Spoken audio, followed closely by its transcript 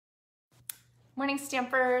Morning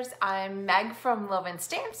Stampers, I'm Meg from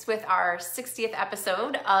LovenStamps with our 60th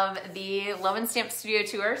episode of the LovenStamps Studio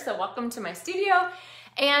Tour. So welcome to my studio.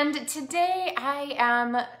 And today I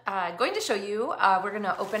am going to show you, we're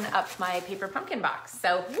gonna open up my paper pumpkin box.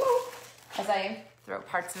 So as I throw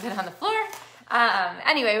parts of it on the floor.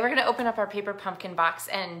 Anyway, we're gonna open up our paper pumpkin box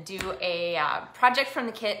and do a project from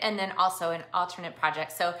the kit and then also an alternate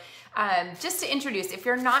project. So just to introduce, if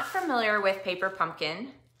you're not familiar with paper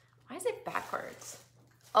pumpkin, why is it backwards?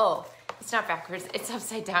 Oh, it's not backwards, it's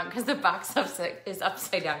upside down because the box is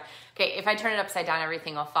upside down. Okay, if I turn it upside down,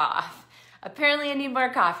 everything will fall off. Apparently I need more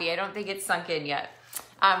coffee. I don't think it's sunk in yet.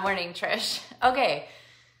 Morning, Trish. Okay,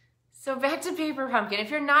 so back to paper pumpkin. If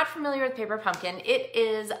you're not familiar with paper pumpkin, it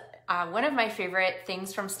is one of my favorite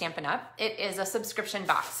things from Stampin' Up. It is a subscription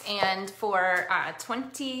box, and for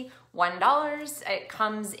 $21, it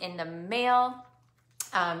comes in the mail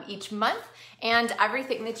each month, and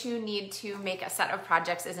everything that you need to make a set of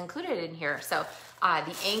projects is included in here. So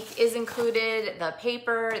the ink is included, the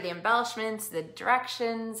paper, the embellishments, the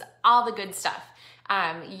directions, all the good stuff.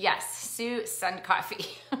 Yes, Sue, send coffee.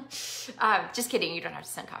 Just kidding, you don't have to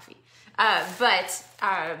send coffee.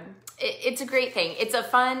 It's a great thing. It's a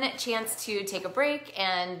fun chance to take a break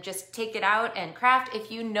and just take it out and craft.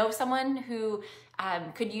 If you know someone who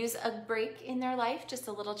could use a break in their life, just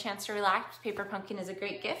a little chance to relax, Paper Pumpkin is a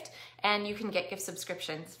great gift, and you can get gift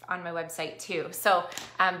subscriptions on my website too. So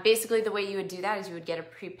basically the way you would do that is you would get a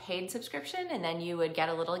prepaid subscription, and then you would get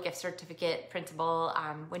a little gift certificate printable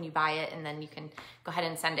when you buy it, and then you can go ahead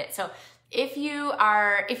and send it. So if you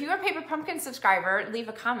are a Paper Pumpkin subscriber, leave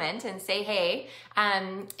a comment and say, hey.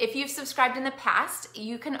 If you've subscribed in the past,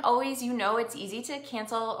 you can always, it's easy to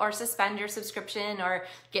cancel or suspend your subscription or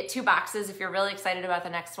get 2 boxes if you're really excited about the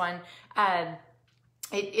next one.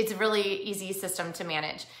 It's a really easy system to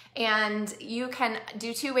manage. And you can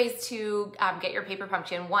do 2 ways to get your paper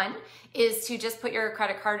pumpkin. One is to just put your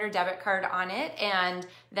credit card or debit card on it, and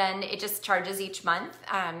then it just charges each month.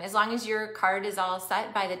 As long as your card is all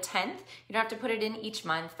set by the 10th, you don't have to put it in each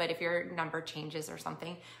month, but if your number changes or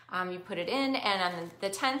something, you put it in, and on the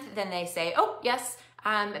 10th, then they say, oh, yes,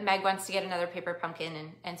 Meg wants to get another paper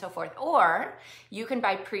pumpkin and so forth. Or you can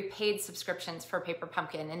buy prepaid subscriptions for Paper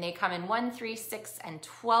Pumpkin, and they come in 1, 3, 6, and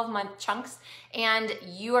 12-month chunks, and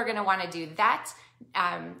you are gonna wanna do that.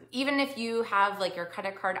 Even if you have like your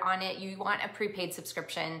credit card on it, you want a prepaid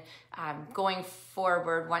subscription going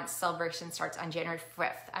forward once celebration starts on January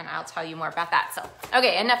 5th, and I'll tell you more about that. So,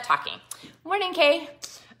 okay, enough talking. Morning, Kay.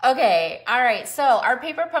 Okay, all right, so our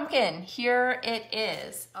paper pumpkin, here it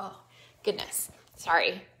is. Oh, goodness.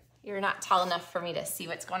 Sorry, you're not tall enough for me to see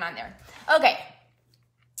what's going on there. Okay,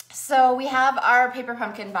 so we have our paper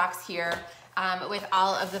pumpkin box here with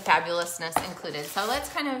all of the fabulousness included. So let's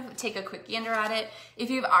kind of take a quick gander at it.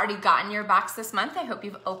 If you've already gotten your box this month, I hope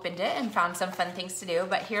you've opened it and found some fun things to do,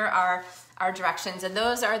 but here are our directions, and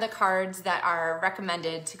those are the cards that are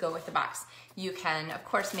recommended to go with the box. You can, of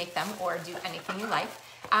course, make them or do anything you like.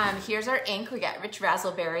 Here's our ink. We got Rich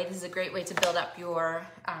Razzleberry. This is a great way to build up your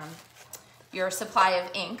supply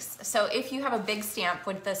of inks. So if you have a big stamp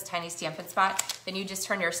with this tiny Stampin' Spot, then you just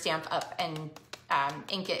turn your stamp up and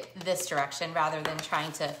ink it this direction rather than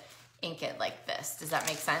trying to ink it like this. Does that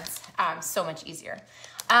make sense? So much easier.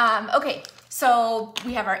 Okay, so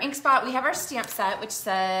we have our ink spot, we have our stamp set, which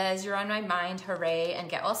says, you're on my mind, hooray, and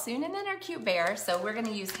get well soon, and then our cute bear, so we're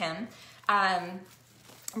gonna use him.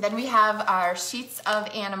 Then we have our sheets of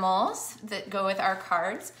animals that go with our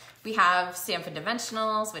cards. We have Stampin'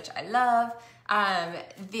 Dimensionals, which I love.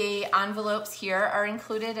 The envelopes here are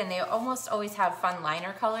included, and they almost always have fun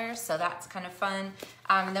liner colors, so that's kind of fun.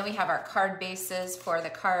 And then we have our card bases for the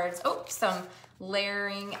cards. Oh, some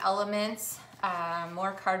layering elements,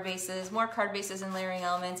 more card bases and layering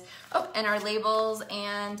elements. Oh, and our labels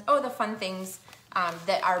and, oh, the fun things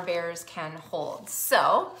that our bears can hold.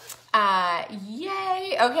 So,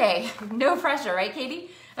 yay. Okay, no pressure, right,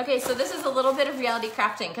 Katie? Okay, so this is a little bit of reality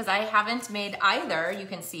crafting because I haven't made either, you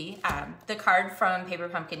can see, the card from Paper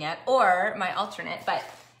Pumpkin yet, or my alternate, but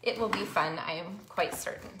it will be fun, I am quite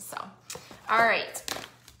certain, so. All right,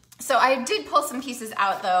 so I did pull some pieces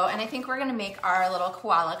out though, and I think we're gonna make our little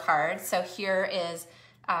koala card. So here is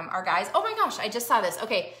our guys. Oh my gosh, I just saw this.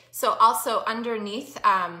 Okay, so also underneath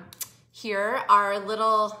here are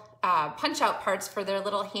little punch out parts for their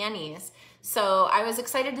little hannies. So I was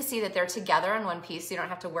excited to see that they're together in one piece, so you don't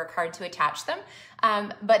have to work hard to attach them.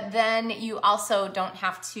 But then you also don't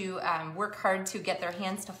have to work hard to get their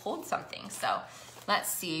hands to hold something. So let's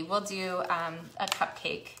see, we'll do a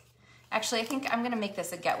cupcake. Actually, I think I'm gonna make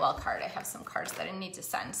this a get well card. I have some cards that I need to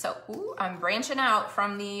send. So, ooh, I'm branching out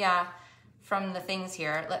from the from the things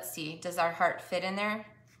here. Let's see, does our heart fit in there?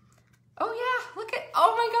 Oh yeah, look at,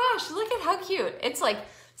 oh my gosh, look at how cute. It's like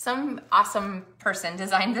some awesome person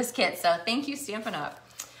designed this kit, so thank you, Stampin' Up.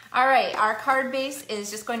 All right, our card base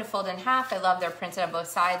is just going to fold in half. I love they're printed on both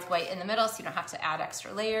sides, white in the middle, so you don't have to add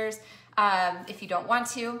extra layers if you don't want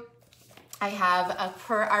to. I have,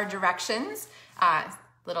 per our directions,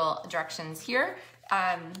 little directions here.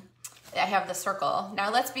 I have the circle.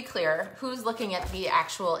 Now let's be clear, who's looking at the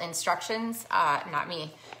actual instructions? Not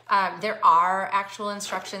me. There are actual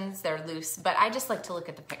instructions, they're loose, but I just like to look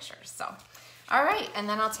at the pictures, so. All right, and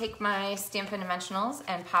then I'll take my Stampin' Dimensionals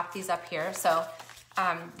and pop these up here. So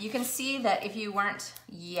you can see that if you weren't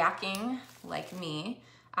yakking like me,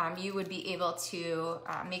 you would be able to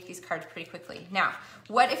make these cards pretty quickly. Now,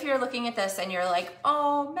 what if you're looking at this and you're like,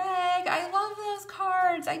 oh, Meg, I love those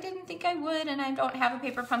cards. I didn't think I would, and I don't have a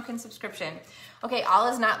Paper Pumpkin subscription. Okay, all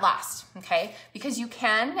is not lost, okay? Because you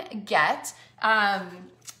can get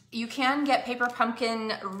Paper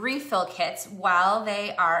Pumpkin refill kits while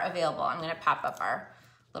they are available. I'm gonna pop up our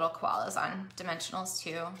little koalas on dimensionals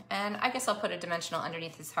too. And I guess I'll put a dimensional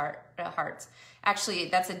underneath his hearts. Actually,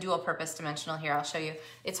 that's a dual purpose dimensional here. I'll show you.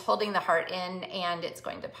 It's holding the heart in and it's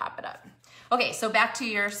going to pop it up. Okay, so back to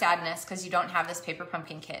your sadness because you don't have this Paper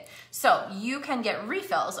Pumpkin kit. So you can get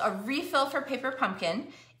refills. A refill for Paper Pumpkin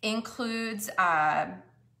includes,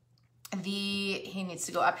 he needs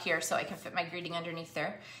to go up here so I can fit my greeting underneath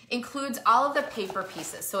there. Includes all of the paper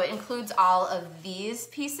pieces. So it includes all of these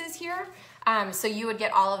pieces here. So you would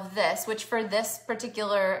get all of this, which for this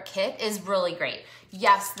particular kit is really great.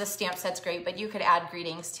 Yes, the stamp set's great, but you could add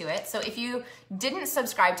greetings to it. So if you didn't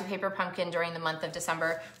subscribe to Paper Pumpkin during the month of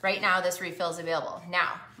December, right now this refill is available.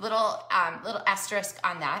 Now, little asterisk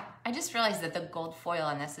on that. I just realized that the gold foil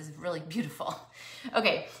on this is really beautiful.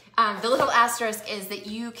 Okay, the little asterisk is that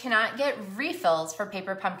you cannot get refills for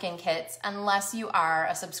Paper Pumpkin kits unless you are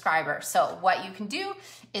a subscriber. So what you can do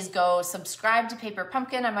is go subscribe to Paper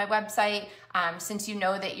Pumpkin on my website. Since you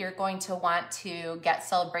know that you're going to want to get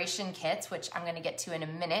celebration kits, which I'm gonna get to in a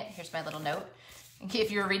minute. Here's my little note.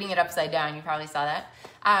 If you're reading it upside down, you probably saw that.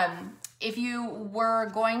 If you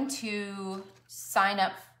were going to sign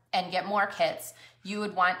up and get more kits, you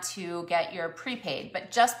would want to get your prepaid,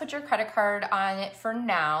 but just put your credit card on it for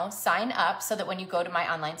now, sign up so that when you go to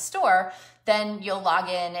my online store, then you'll log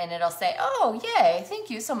in and it'll say, oh, yay,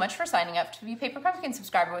 thank you so much for signing up to be Paper Pumpkin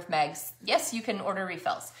subscriber with Megs. Yes, you can order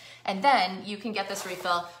refills. And then you can get this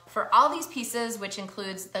refill for all these pieces, which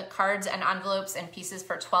includes the cards and envelopes and pieces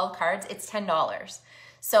for 12 cards, it's $10.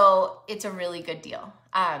 So it's a really good deal.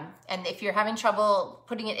 And if you're having trouble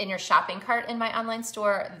putting it in your shopping cart in my online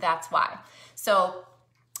store, that's why. So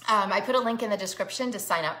I put a link in the description to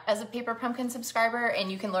sign up as a Paper Pumpkin subscriber,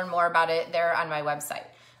 and you can learn more about it there on my website.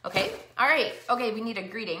 Okay, all right, okay, we need a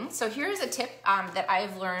greeting. So here's a tip that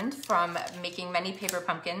I've learned from making many Paper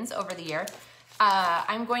Pumpkins over the year.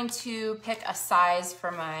 I'm going to pick a size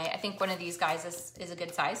for my, I think one of these guys is a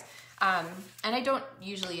good size. And I don't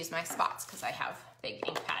usually use my spots because I have big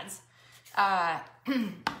ink pads.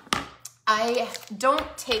 I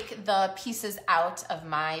don't take the pieces out of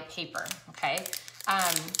my paper, okay?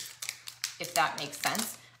 If that makes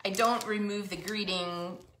sense. I don't remove the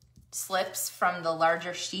greeting slips from the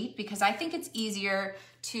larger sheet because I think it's easier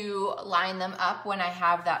to line them up when I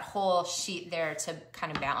have that whole sheet there to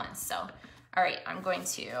kind of balance. So, all right, I'm going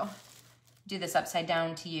to do this upside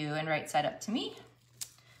down to you and right side up to me.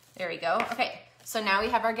 There we go. Okay, so now we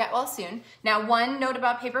have our Get Well Soon. Now, one note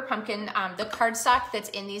about Paper Pumpkin, the cardstock that's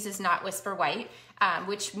in these is not Whisper White,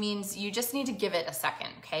 which means you just need to give it a second,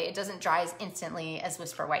 okay? It doesn't dry as instantly as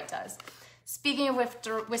Whisper White does. Speaking of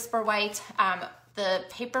Whisper White, the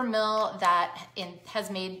paper mill that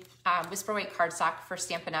has made Whisper White cardstock for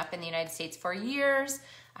Stampin' Up! In the United States for years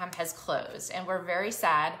has closed, and we're very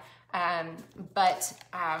sad. But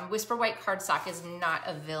Whisper White cardstock is not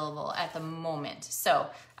available at the moment. So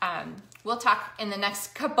we'll talk in the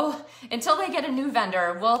next couple, until they get a new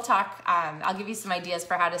vendor, we'll talk, I'll give you some ideas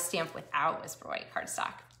for how to stamp without Whisper White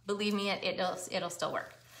cardstock. Believe me, it'll still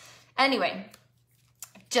work. Anyway,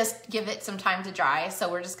 just give it some time to dry. So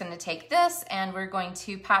we're just gonna take this and we're going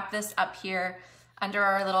to pop this up here under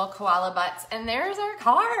our little koala butts, and there's our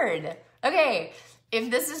card. Okay. If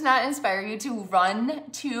this does not inspire you to run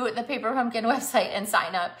to the Paper Pumpkin website and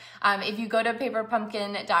sign up, if you go to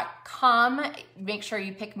paperpumpkin.com, make sure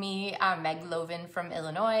you pick me, Meg Loven from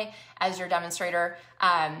Illinois, as your demonstrator.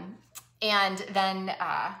 And then,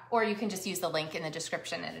 or you can just use the link in the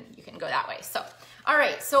description and you can go that way. So, all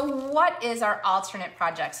right, so what is our alternate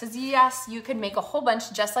project? So yes, you could make a whole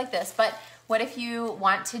bunch just like this, but what if you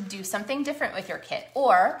want to do something different with your kit?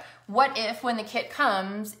 Or what if when the kit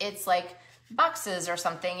comes, it's like boxes or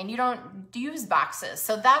something and you don't use boxes.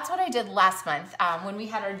 So that's what I did last month when we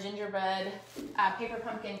had our gingerbread paper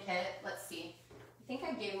pumpkin kit. Let's see. I think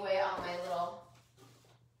I gave away all my little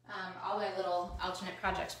alternate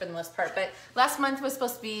projects for the most part, but last month was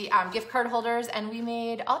supposed to be gift card holders, and we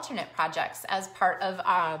made alternate projects as part of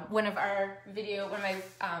one of my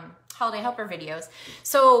holiday helper videos.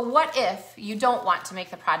 So what if you don't want to make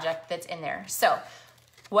the project that's in there? So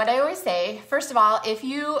what I always say, first of all, if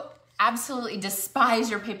you absolutely despise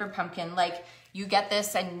your paper pumpkin, like you get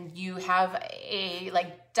this and you have a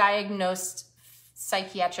like diagnosed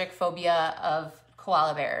psychiatric phobia of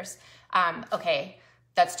koala bears, okay,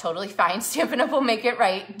 that's totally fine. Stampin' Up! Will make it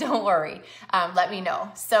right. Don't worry. Let me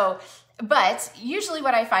know. So, but usually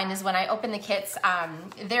what I find is when I open the kits,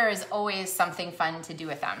 there is always something fun to do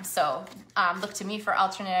with them. So look to me for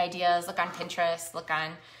alternate ideas. Look on Pinterest. Look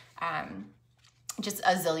on just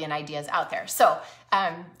a zillion ideas out there. So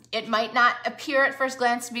it might not appear at first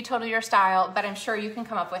glance to be totally your style, but I'm sure you can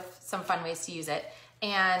come up with some fun ways to use it.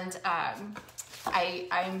 And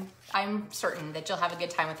I'm certain that you'll have a good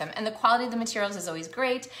time with them. And the quality of the materials is always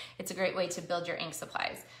great. It's a great way to build your ink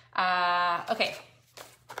supplies. Okay,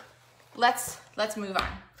 let's move on.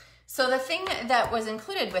 So the thing that was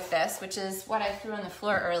included with this, which is what I threw on the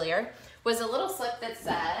floor earlier, was a little slip that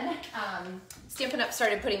said, Stampin' Up!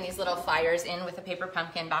 Started putting these little flyers in with the paper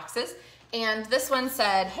pumpkin boxes. And this one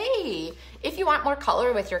said, hey, if you want more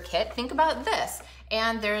color with your kit, think about this.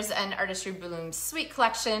 And there's an Artistry Bloom Sweet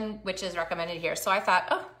collection, which is recommended here. So I thought,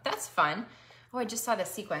 oh, that's fun. Oh, I just saw the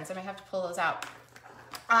sequins. I might have to pull those out.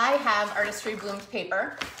 I have Artistry Bloom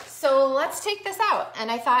paper. So let's take this out. And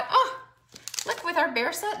I thought, oh, look, with our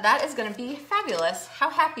bear set, that is gonna be fabulous. How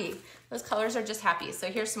happy. Those colors are just happy. So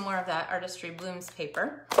here's some more of that Artistry Blooms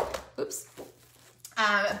paper. Oops.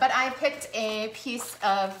 But I picked a piece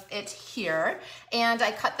of it here, and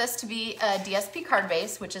I cut this to be a DSP card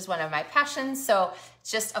base, which is one of my passions. So it's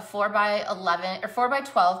just a 4x11 or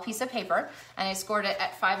 4x12 piece of paper, and I scored it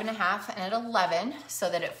at 5.5 and at 11 so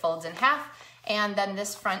that it folds in half. And then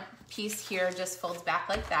this front piece here just folds back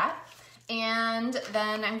like that. And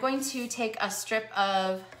then I'm going to take a strip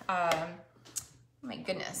of, oh my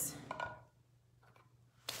goodness.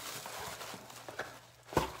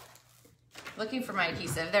 Looking for my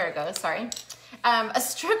adhesive, there it goes, sorry. A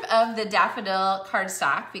strip of the daffodil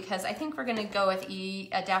cardstock, because I think we're gonna go with a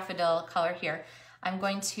daffodil color here. I'm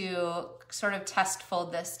going to sort of test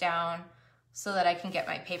fold this down so that I can get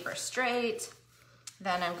my paper straight.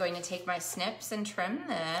 Then I'm going to take my snips and trim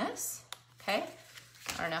this, okay?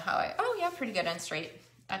 I don't know how oh yeah, pretty good on straight.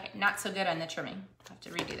 Okay, not so good on the trimming. I'll have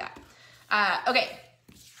to redo that. Okay,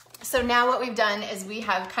 so now what we've done is we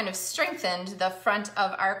have kind of strengthened the front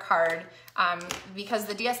of our card because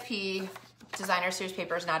the DSP Designer Series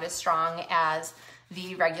paper is not as strong as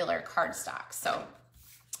the regular cardstock. So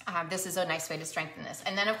this is a nice way to strengthen this.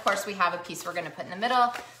 And then of course we have a piece we're gonna put in the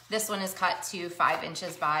middle. This one is cut to 5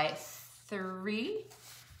 inches by 3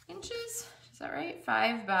 inches. Is that right?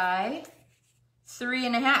 5 by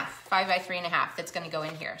 3.5. 5 by 3.5 that's gonna go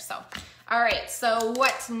in here. So, all right, so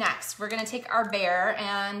what's next? We're gonna take our bear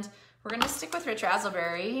and we're gonna stick with Rich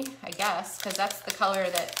Razzleberry, I guess, because that's the color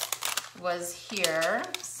that was here.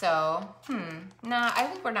 So, nah, I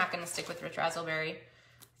think we're not gonna stick with Rich Razzleberry.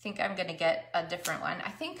 I think I'm gonna get a different one. I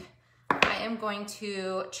think I am going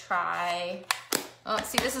to try, oh,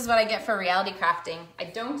 see, this is what I get for reality crafting. I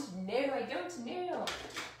don't know.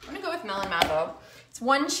 I'm gonna go with Melon Mambo. It's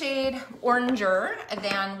one shade oranger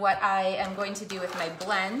than what I am going to do with my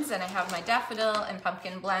blends, and I have my daffodil and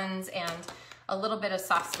pumpkin blends and a little bit of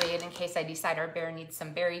soft suede in case I decide our bear needs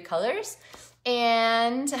some berry colors.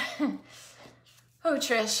 And, oh,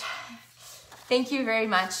 Trish, thank you very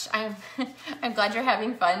much. I'm glad you're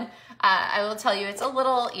having fun. I will tell you, it's a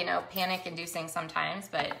little, you know, panic-inducing sometimes,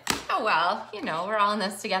 but oh well, you know, we're all in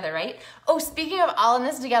this together, right? Oh, speaking of all in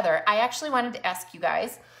this together, I actually wanted to ask you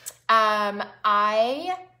guys, that's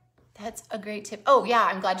a great tip. Oh yeah,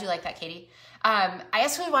 I'm glad you like that, Katie. I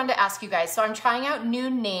actually wanted to ask you guys, so I'm trying out new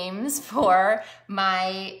names for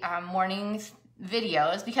my morning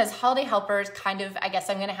videos because Holiday Helpers kind of, I guess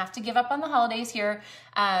I'm gonna have to give up on the holidays here.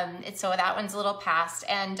 So that one's a little past,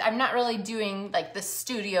 and I'm not really doing like the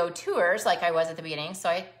studio tours like I was at the beginning, so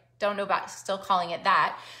I don't know about still calling it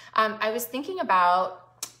that. I was thinking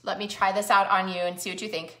about, let me try this out on you and see what you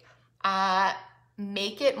think.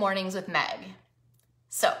 Make it Mornings with Meg.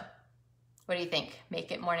 So, what do you think?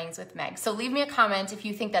 Make it Mornings with Meg. So leave me a comment if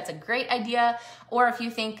you think that's a great idea, or if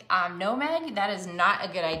you think, no, Meg, that is not a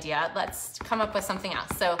good idea. Let's come up with something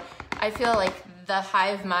else. So I feel like the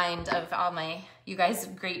hive mind of all my, you guys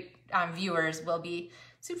great viewers will be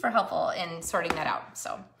super helpful in sorting that out.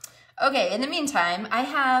 So, Okay, in the meantime, I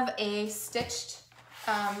have a stitched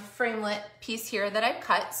framelit piece here that I've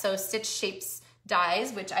cut. So Stitch Shapes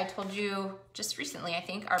dies, which I told you just recently, I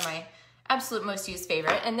think, are my absolute most used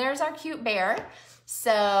favorite. And there's our cute bear.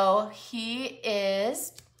 So he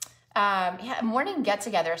is, yeah, morning get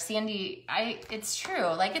together. Sandy, it's true.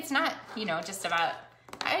 Like, it's not, you know, just about,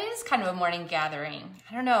 it is kind of a morning gathering.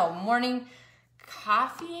 I don't know, morning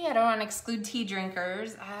coffee. I don't want to exclude tea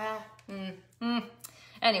drinkers.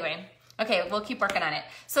 Anyway, okay, we'll keep working on it.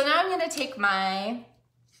 So now I'm gonna take my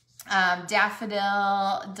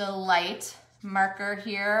Daffodil Delight marker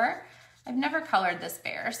here. I've never colored this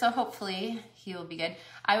bear, so hopefully he will be good.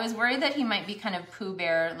 I was worried that he might be kind of Pooh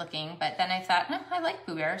Bear looking, but then I thought, no, I like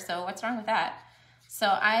Pooh Bear, so what's wrong with that? So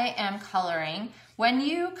I am coloring. When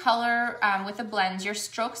you color with the blends, your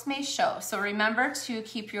strokes may show. So remember to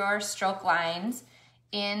keep your stroke lines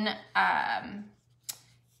in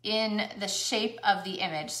the shape of the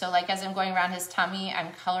image. So like as I'm going around his tummy,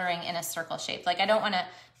 I'm coloring in a circle shape. Like I don't wanna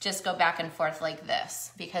just go back and forth like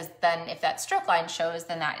this, because then if that stroke line shows,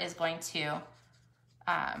 then that is going to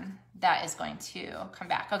come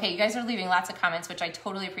back. Okay, you guys are leaving lots of comments, which I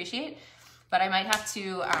totally appreciate, but I might have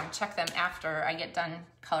to check them after I get done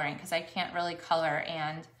coloring, because I can't really color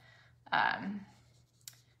and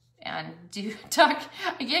talk.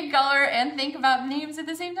 I can't color and think about names at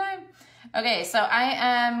the same time. Okay, so I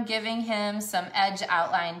am giving him some edge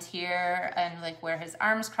outlined here, and like where his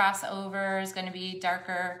arms cross over is going to be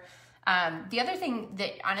darker. The other thing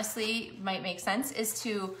that honestly might make sense is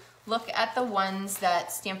to look at the ones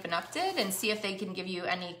that Stampin' Up! Did and see if they can give you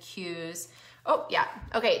any cues. Oh yeah,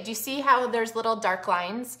 okay, do you see how there's little dark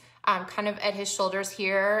lines kind of at his shoulders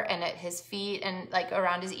here and at his feet and like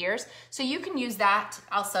around his ears? So you can use that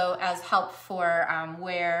also as help for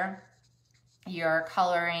where your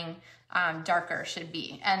coloring darker should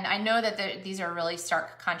be. And I know that these are really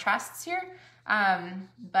stark contrasts here,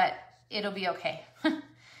 but it'll be okay.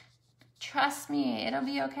 Trust me, it'll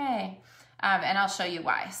be okay. And I'll show you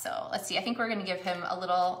why. So let's see, I think we're gonna give him a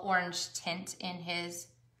little orange tint in his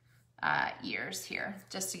ears here,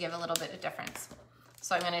 just to give a little bit of difference.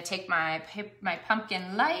 So I'm gonna take my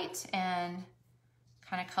pumpkin light and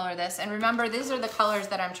kind of color this. And remember, these are the colors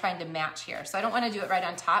that I'm trying to match here. So I don't want to do it right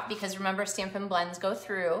on top, because remember, Stampin' Blends go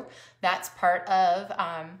through. That's part of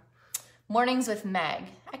Mornings with Meg.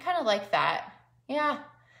 I kind of like that. Yeah.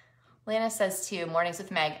 Lana says too, Mornings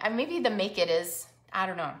with Meg. Maybe the make it is, I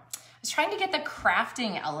don't know. I was trying to get the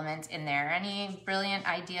crafting element in there. Any brilliant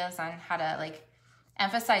ideas on how to like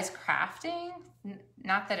emphasize crafting?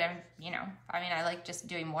 Not that I'm, you know, I mean, I like just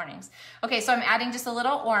doing mornings. Okay, so I'm adding just a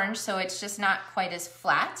little orange, so it's just not quite as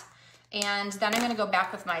flat. And then I'm gonna go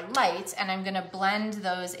back with my light and I'm gonna blend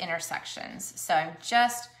those intersections. So I'm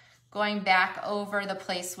just going back over the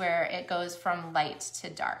place where it goes from light to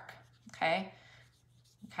dark, okay?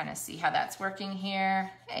 Kind of see how that's working here.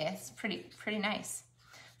 Hey, it's pretty nice.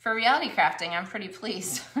 For reality crafting, I'm pretty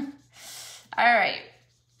pleased. All right.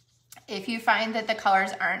 If you find that the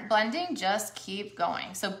colors aren't blending, just keep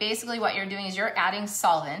going. So basically what you're doing is you're adding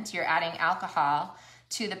solvent, you're adding alcohol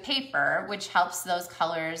to the paper, which helps those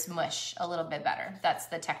colors mush a little bit better. That's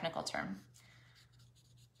the technical term.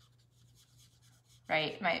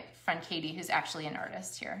 Right? My friend Katie, who's actually an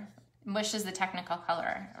artist here. Mush is the technical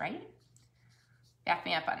color, right? Back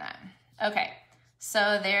me up on that. Okay,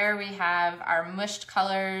 so there we have our mushed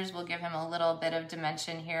colors. We'll give him a little bit of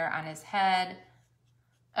dimension here on his head.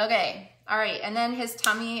 Okay, all right, and then his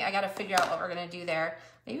tummy, I gotta figure out what we're gonna do there.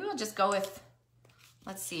 Maybe we'll just go with,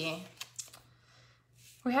 let's see.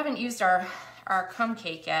 We haven't used our crumb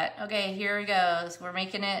cake yet. Okay, here he goes. We're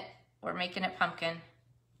making it pumpkin.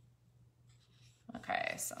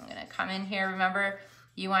 Okay, so I'm gonna come in here. Remember,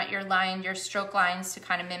 you want your stroke lines to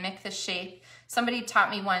kind of mimic the shape. Somebody taught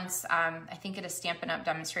me once, I think at a Stampin' Up!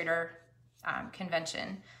 Demonstrator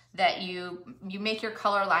convention, that you make your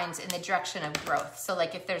color lines in the direction of growth. So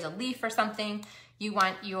like if there's a leaf or something, you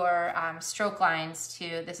want your stroke lines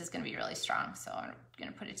to, this is gonna be really strong, so I'm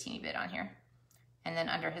gonna put a teeny bit on here. And then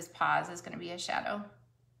under his paws is gonna be a shadow.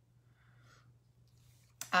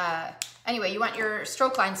 Anyway, you want your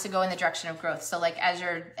stroke lines to go in the direction of growth. So like as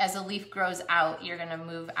a leaf grows out, you're gonna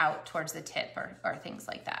move out towards the tip or things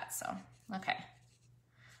like that, so, okay.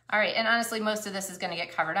 All right, and honestly, most of this is gonna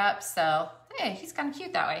get covered up, so hey, he's kind of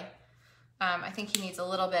cute that way. I think he needs a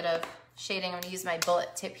little bit of shading. I'm gonna use my bullet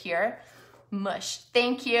tip here. Mush,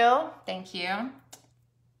 thank you, thank you. All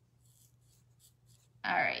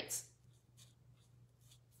right,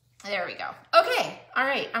 there we go. Okay, all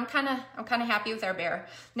right, I'm kind of happy with our bear.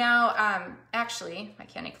 Now, actually, why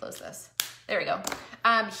can't I close this? There we go.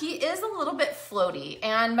 He is a little bit floaty,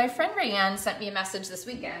 and my friend Rayanne sent me a message this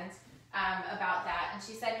weekend. about that, and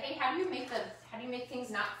she said, hey, how do you make things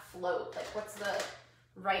not float? Like, what's the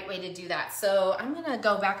right way to do that? So I'm gonna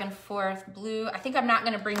go back and forth. Blue, I think I'm not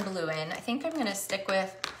gonna bring blue in. I think I'm gonna stick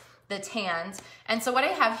with the tans. And so what I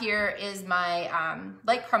have here is my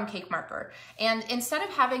light crumb cake marker. And instead of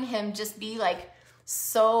having him just be like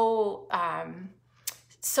so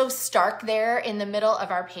stark there in the middle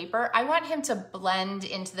of our paper, I want him to blend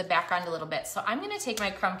into the background a little bit. So I'm gonna take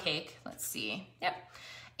my crumb cake, let's see, yep.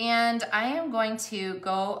 And I am going to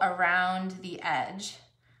go around the edge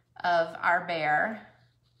of our bear.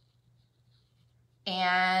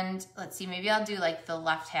 And let's see, maybe I'll do like the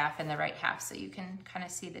left half and the right half so you can kind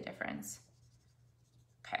of see the difference.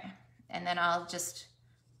 Okay, and then I'll just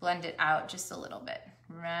blend it out just a little bit.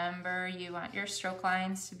 Remember, you want your stroke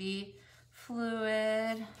lines to be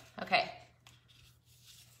fluid. Okay.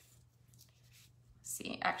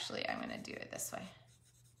 See, actually, I'm gonna do it this way.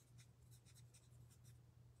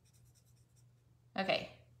 Okay.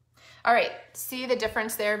 All right, see the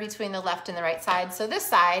difference there between the left and the right side? So this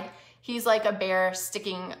side, he's like a bear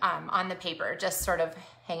sticking on the paper, just sort of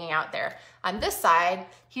hanging out there. On this side,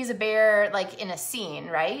 he's a bear like in a scene,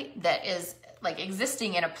 right? That is like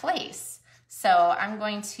existing in a place. So I'm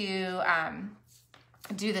going to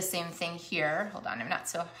do the same thing here. Hold on, I'm not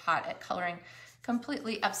so hot at coloring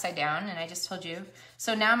completely upside down, and I just told you.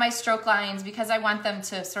 So now my stroke lines, because I want them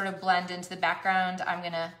to sort of blend into the background, I'm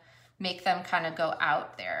gonna make them kind of go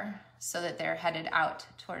out there so that they're headed out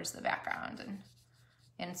towards the background and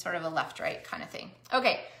in sort of a left-right kind of thing.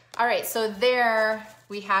 Okay, all right, so there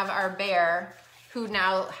we have our bear who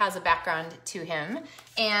now has a background to him,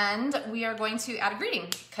 and we are going to add a greeting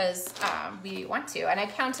because we want to. And I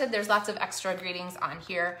counted, there's lots of extra greetings on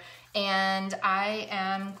here, and I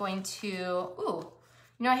am going to, ooh,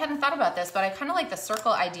 you know, I hadn't thought about this, but I kind of like the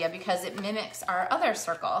circle idea because it mimics our other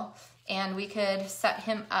circle, and we could set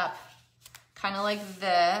him up kind of like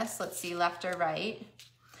this. Let's see, left or right.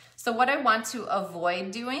 So what I want to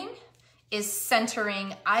avoid doing is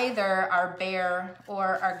centering either our bear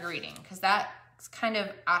or our greeting, because that kind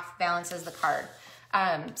of off balances the card.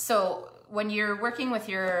 So when you're working with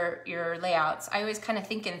your layouts, I always kind of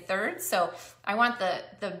think in thirds. So I want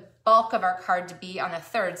the bulk of our card to be on the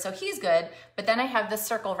third, so he's good, but then I have this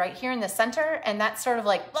circle right here in the center, and that's sort of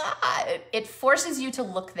like, blah, it forces you to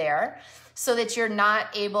look there so that you're not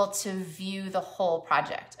able to view the whole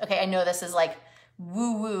project. Okay, I know this is like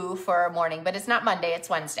woo-woo for a morning, but it's not Monday, it's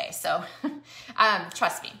Wednesday, so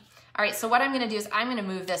trust me. All right, so what I'm gonna do is I'm gonna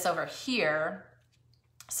move this over here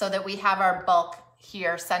so that we have our bulk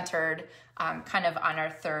here centered kind of on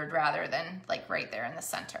our third rather than like right there in the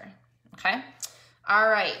center, okay? All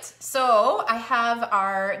right, so I have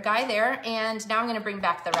our guy there, and now I'm gonna bring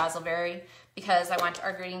back the razzleberry because I want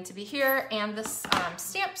our greeting to be here, and this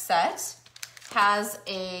stamp set has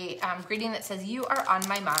a greeting that says, "You are on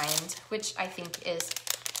my mind," which I think is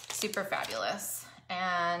super fabulous.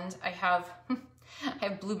 And I have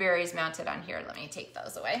blueberries mounted on here. Let me take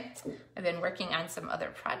those away. I've been working on some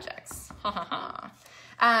other projects.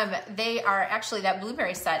 They are actually, that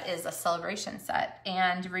blueberry set is a celebration set,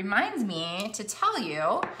 and reminds me to tell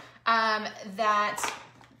you that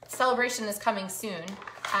celebration is coming soon.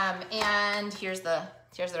 And here's the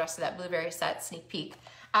rest of that blueberry set, sneak peek.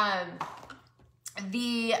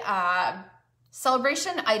 The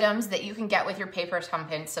celebration items that you can get with your Paper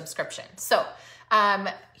Pumpkin subscription. So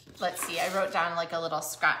let's see, I wrote down like a little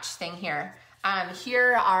scratch thing here.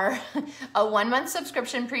 Here are a 1 month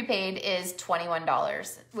subscription prepaid is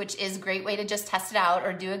 $21, which is a great way to just test it out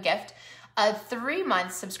or do a gift. A 3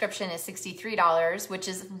 month subscription is $63, which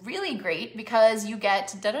is really great because you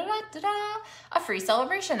get a free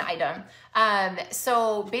celebration item.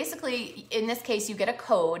 So basically, in this case, you get a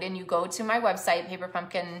code and you go to my website,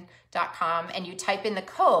 paperpumpkin.com, and you type in the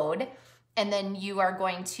code, and then you are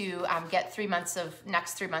going to get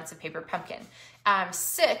next 3 months of Paper Pumpkin.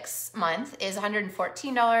 6 month is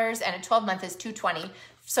 $114, and a 12 month is $220.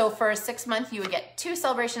 So for a 6 month, you would get 2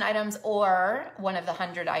 celebration items or one of the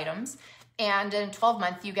 100 items. And in a 12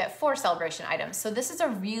 month, you get 4 celebration items. So this is a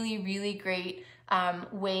really, really great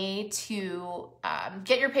way to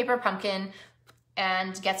get your Paper Pumpkin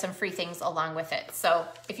and get some free things along with it. So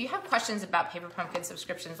if you have questions about Paper Pumpkin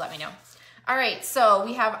subscriptions, let me know. All right, so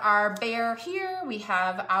we have our bear here. We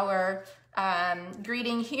have our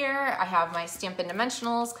greeting here. I have my Stampin'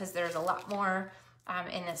 Dimensionals because there's a lot more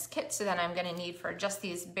in this kit than I'm gonna need for just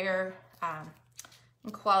these bear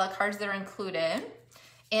and koala cards that are included.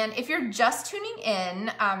 And if you're just tuning in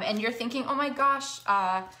and you're thinking, oh my gosh,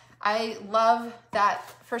 I love that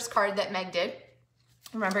first card that Meg did.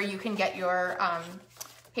 Remember, you can get your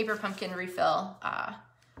Paper Pumpkin refill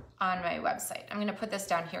on my website. I'm gonna put this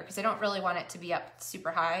down here because I don't really want it to be up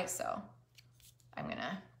super high, so I'm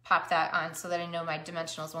gonna pop that on so that I know my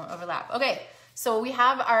dimensionals won't overlap. Okay, so we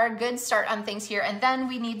have our good start on things here, and then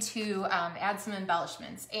we need to add some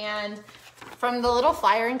embellishments. And from the little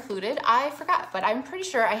flyer included, I forgot, but I'm pretty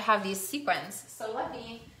sure I have these sequins. So let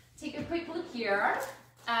me take a quick look here.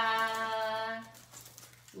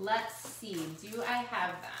 Let's see, do I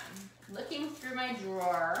have them? Looking through my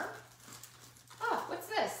drawer. Oh, what's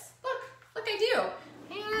this? Look, I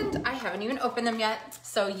do. And I haven't even opened them yet,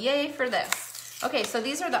 so yay for this. Okay, so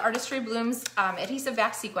these are the Artistry Blooms adhesive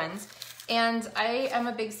back sequins. And I am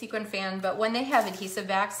a big sequin fan, but when they have adhesive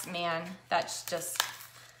backs, man, that's just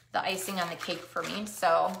the icing on the cake for me.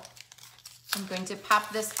 So I'm going to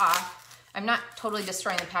pop this off. I'm not totally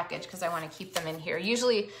destroying the package because I want to keep them in here.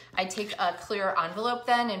 Usually I take a clear envelope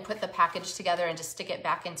then and put the package together and just stick it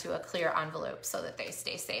back into a clear envelope so that they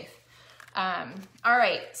stay safe. All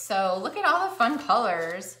right, so look at all the fun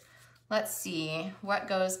colors. Let's see what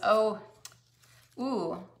goes,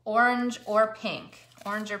 ooh, orange or pink.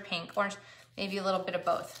 Orange or pink, orange, maybe a little bit of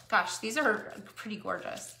both. Gosh, these are pretty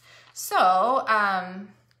gorgeous. So,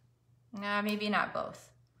 nah, maybe not both.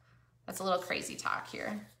 That's a little crazy talk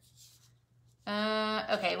here.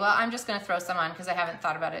 Okay, well, I'm just gonna throw some on because I haven't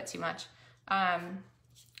thought about it too much.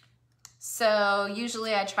 So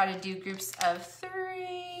usually I try to do groups of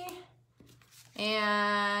 3,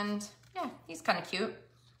 and yeah, he's kind of cute.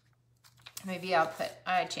 Maybe I'll put,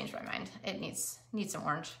 I changed my mind. It needs some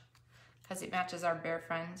orange because it matches our bear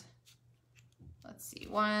friend. Let's see,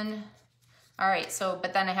 1. All right, so,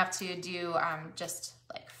 but then I have to do just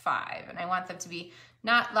like 5, and I want them to be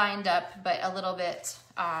not lined up, but a little bit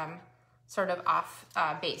sort of off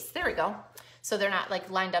base. There we go. So they're not like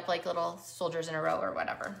lined up like little soldiers in a row or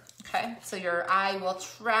whatever. Okay, so your eye will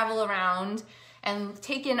travel around and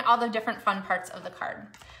take in all the different fun parts of the card.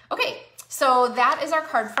 Okay, so that is our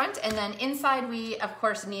card front, and then inside we of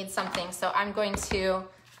course need something. So I'm going to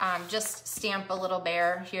just stamp a little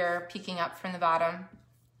bear here peeking up from the bottom.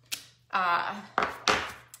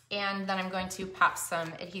 And then I'm going to pop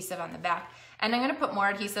some adhesive on the back. And I'm gonna put more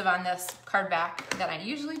adhesive on this card back than I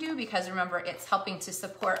usually do because remember, it's helping to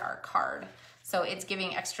support our card. So it's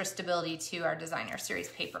giving extra stability to our Designer Series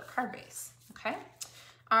paper card base, okay?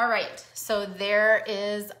 All right, so there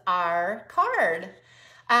is our card.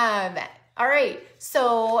 All right,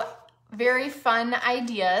 so very fun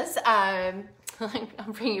ideas. I'll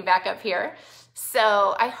bring you back up here.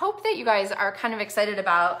 So I hope that you guys are kind of excited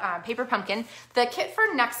about Paper Pumpkin. The kit for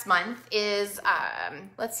next month is,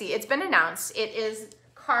 let's see, it's been announced. It is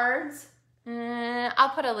cards. I'll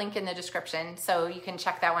put a link in the description so you can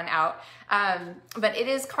check that one out. But it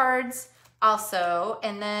is cards also,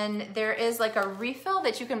 and then there is like a refill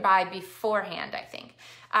that you can buy beforehand, I think.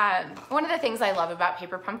 One of the things I love about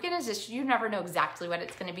Paper Pumpkin is just you never know exactly what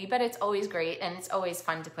it's gonna be, but it's always great and it's always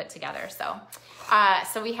fun to put together. So,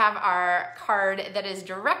 so we have our card that is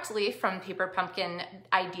directly from Paper Pumpkin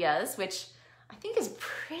Ideas, which I think is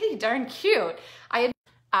pretty darn cute.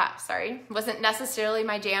 Sorry, wasn't necessarily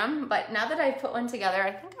my jam, but now that I've put one together,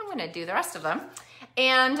 I think I'm gonna do the rest of them.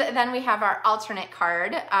 And then we have our alternate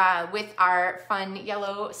card with our fun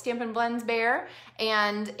yellow Stampin' Blends bear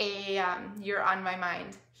and a You're on My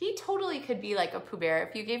Mind. He totally could be like a Pooh Bear.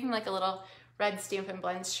 If you gave him like a little red Stampin'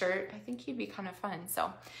 Blends shirt, I think he'd be kind of fun.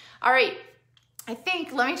 So, all right, I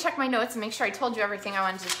think, let me check my notes and make sure I told you everything I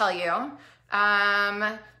wanted to tell you.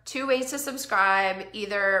 2 ways to subscribe,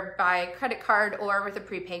 either by credit card or with a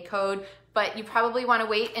prepaid code. But you probably want to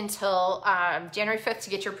wait until January 5th to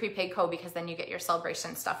get your prepaid code because then you get your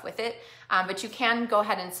celebration stuff with it. But you can go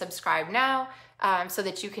ahead and subscribe now so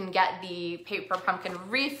that you can get the Paper Pumpkin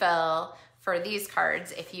refill for these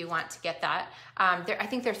cards if you want to get that. I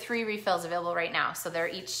think there are 3 refills available right now, so they're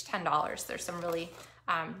each $10. There's some really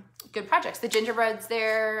good projects. The gingerbread's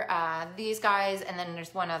there, these guys, and then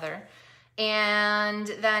there's one other. And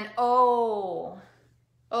then,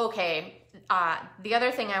 okay. The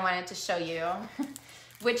other thing I wanted to show you,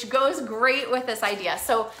 which goes great with this idea.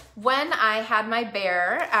 So when I had my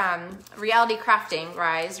bear, Reality Crafting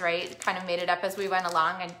Rise, right, kind of made it up as we went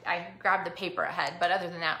along, and I grabbed the paper ahead, but other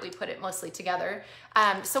than that, we put it mostly together.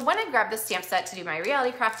 So when I grabbed the stamp set to do my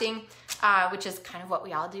reality crafting, which is kind of what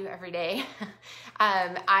we all do every day,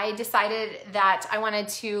 I decided that I wanted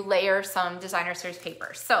to layer some Designer Series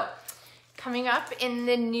paper. So coming up in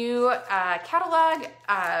the new catalog,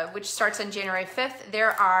 which starts on January 5th,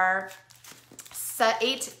 there are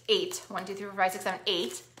 8, 1, 2, 3, 4, 5, 6, 7,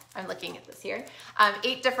 8 I'm looking at this here,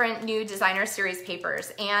 8 different new designer series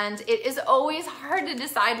papers, and it is always hard to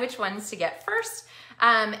decide which ones to get first.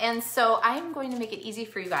 And so I'm going to make it easy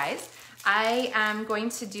for you guys. I am going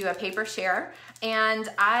to do a paper share, and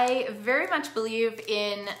I very much believe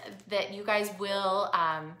in that you guys will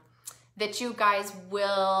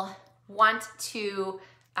want to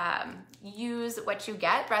use what you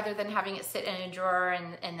get rather than having it sit in a drawer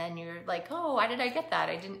and then you're like, oh, why did I get that?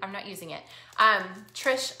 I'm not using it.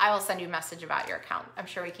 Trish, I will send you a message about your account. I'm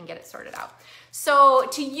sure we can get it sorted out. So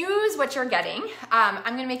to use what you're getting,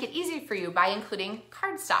 I'm gonna make it easy for you by including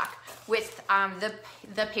cardstock with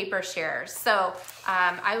the paper shares. So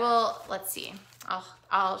I will, let's see,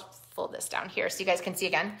 I'll fold this down here so you guys can see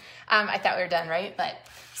again. I thought we were done, right? But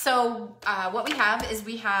so what we have is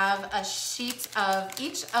we have a sheet of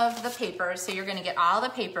each of the papers. So you're gonna get all the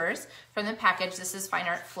papers from the package. This is Fine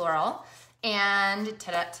Art Floral. And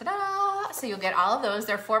ta-da, so you'll get all of those.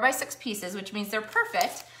 They're 4 by 6 pieces, which means they're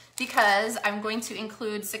perfect because I'm going to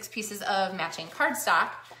include 6 pieces of matching cardstock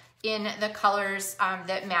in the colors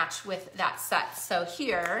that match with that set. So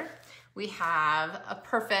here we have a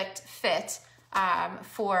perfect fit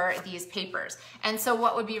for these papers. And so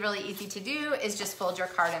what would be really easy to do is just fold your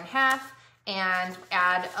card in half and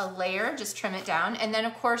add a layer, just trim it down, and then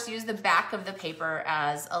of course use the back of the paper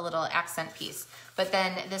as a little accent piece. But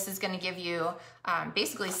then this is going to give you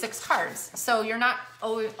basically 6 cards. So you're not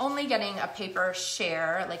only getting a paper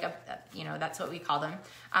share, like that's what we call them,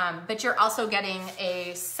 but you're also getting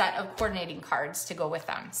a set of coordinating cards to go with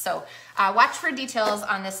them. So watch for details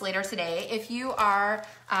on this later today. If you are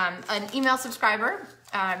an email subscriber,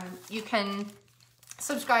 you can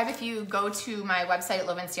subscribe if you go to my website at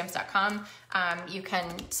LovenStamps.com. You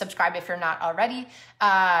can subscribe if you're not already,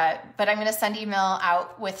 but I'm gonna send email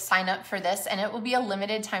out with sign up for this, and it will be a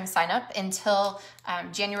limited time sign up until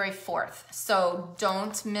January 4th. So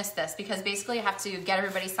don't miss this because basically I have to get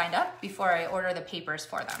everybody signed up before I order the papers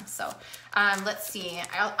for them. So let's see,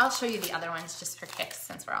 I'll show you the other ones just for kicks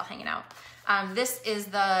since we're all hanging out. This is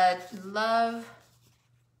the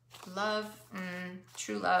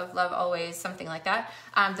True Love Always, something like that.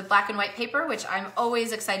 The black and white paper, which I'm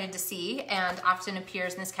always excited to see and often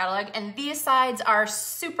appears in this catalog. And these sides are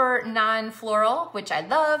super non-floral, which I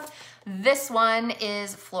love. This one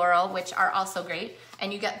is floral, which are also great.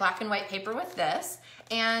 And you get black and white paper with this.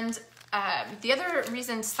 And the other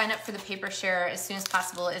reason to sign up for the paper share as soon as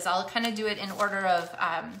possible is I'll kind of do it in order of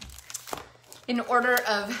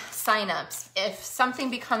signups. If something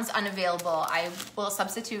becomes unavailable, I will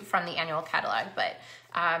substitute from the annual catalog, but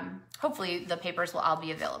hopefully the papers will all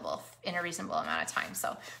be available in a reasonable amount of time.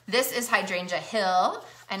 So this is Hydrangea Hill,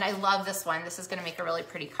 and I love this one. This is gonna make a really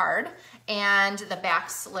pretty card. And the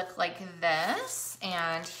backs look like this,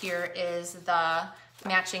 and here is the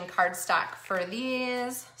matching cardstock for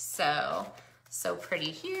these. So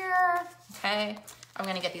pretty here, okay? I'm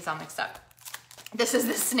gonna get these all mixed up. This is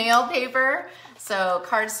the snail paper, so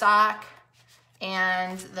cardstock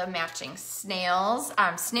and the matching snails.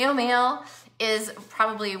 Snail mail is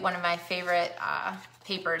probably one of my favorite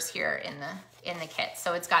papers here in the kit.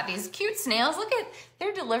 So it's got these cute snails. Look at,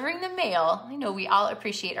 they're delivering the mail. I know we all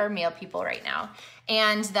appreciate our mail people right now.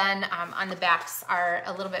 And then on the backs are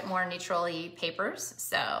a little bit more neutrally papers.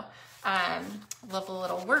 So love the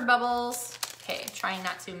little word bubbles. Okay, trying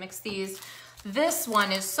not to mix these. This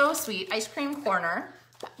one is so sweet, Ice Cream Corner.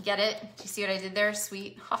 Get it? Do you see what I did there?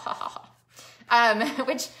 Sweet, ha ha ha ha.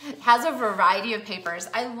 Which has a variety of papers.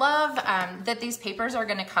 I love that these papers are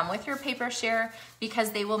gonna come with your paper share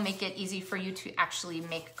because they will make it easy for you to actually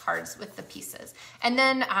make cards with the pieces. And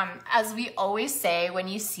then, as we always say, when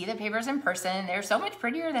you see the papers in person, they're so much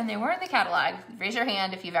prettier than they were in the catalog. Raise your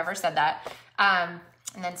hand if you've ever said that.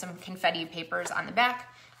 And then some confetti papers on the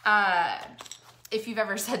back. If you've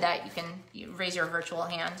ever said that, you can raise your virtual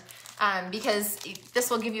hand because this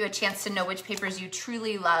will give you a chance to know which papers you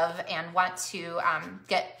truly love and want to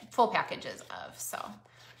get full packages of. So,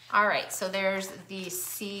 all right, so there's the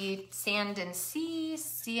Sand and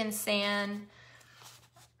Sea and Sand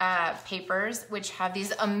papers, which have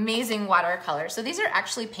these amazing watercolors. So these are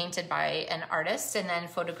actually painted by an artist and then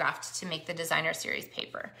photographed to make the designer series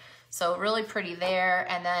paper. So really pretty there.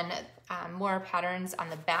 And then more patterns on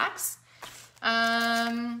the backs.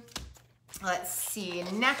 Let's see,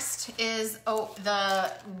 next is,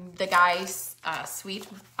 the Guy's Suite,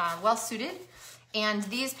 Well Suited. And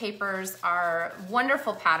these papers are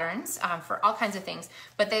wonderful patterns for all kinds of things,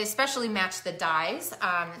 but they especially match the dies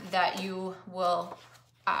that you will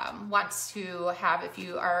want to have if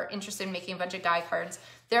you are interested in making a bunch of die cards.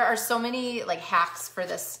 There are so many like hacks for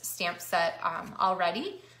this stamp set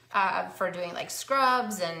already. for doing like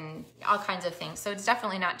scrubs and all kinds of things. So it's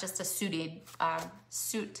definitely not just a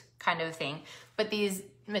suit kind of thing, but these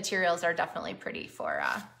materials are definitely pretty for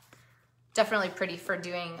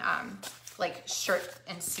doing like shirt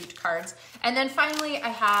and suit cards. And then finally I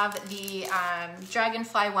have the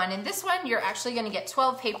dragonfly one, and this one you're actually going to get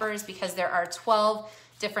 12 papers because there are 12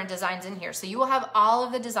 different designs in here. So you will have all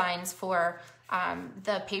of the designs for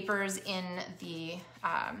the papers in the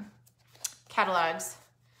catalogs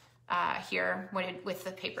here with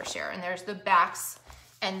the paper share, and there's the backs,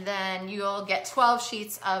 and then you'll get 12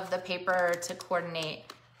 sheets of the paper to coordinate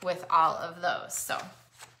with all of those. So,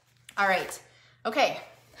 all right, okay.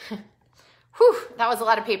 Whew, that was a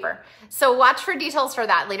lot of paper. So watch for details for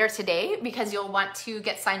that later today because you'll want to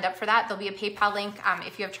get signed up for that. There'll be a PayPal link.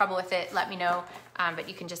 If you have trouble with it, let me know, but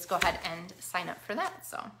you can just go ahead and sign up for that.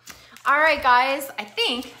 So, all right, guys, I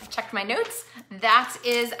think I checked my notes. That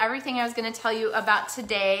is everything I was gonna tell you about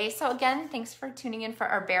today. So again, thanks for tuning in for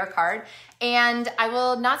our bear card. And I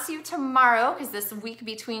will not see you tomorrow because this week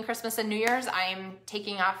between Christmas and New Year's, I'm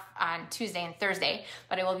taking off on Tuesday and Thursday,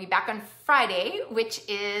 but I will be back on Friday, which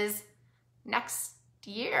is next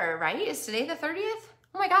year, right? Is today the 30th?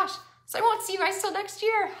 Oh my gosh. So I won't see you guys till next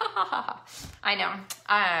year. I know.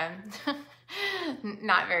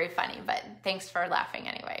 Not very funny, but thanks for laughing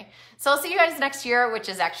anyway. So I'll see you guys next year, which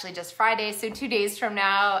is actually just Friday, so 2 days from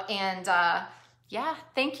now. And yeah,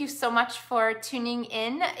 thank you so much for tuning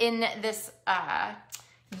in this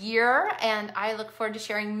year. And I look forward to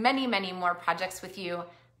sharing many, many more projects with you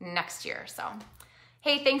next year. So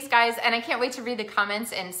hey, thanks guys. And I can't wait to read the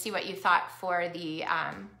comments and see what you thought for the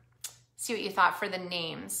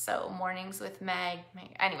names. So Mornings with Meg.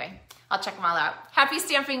 Anyway, I'll check them all out. Happy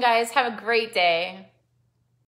stamping, guys. Have a great day.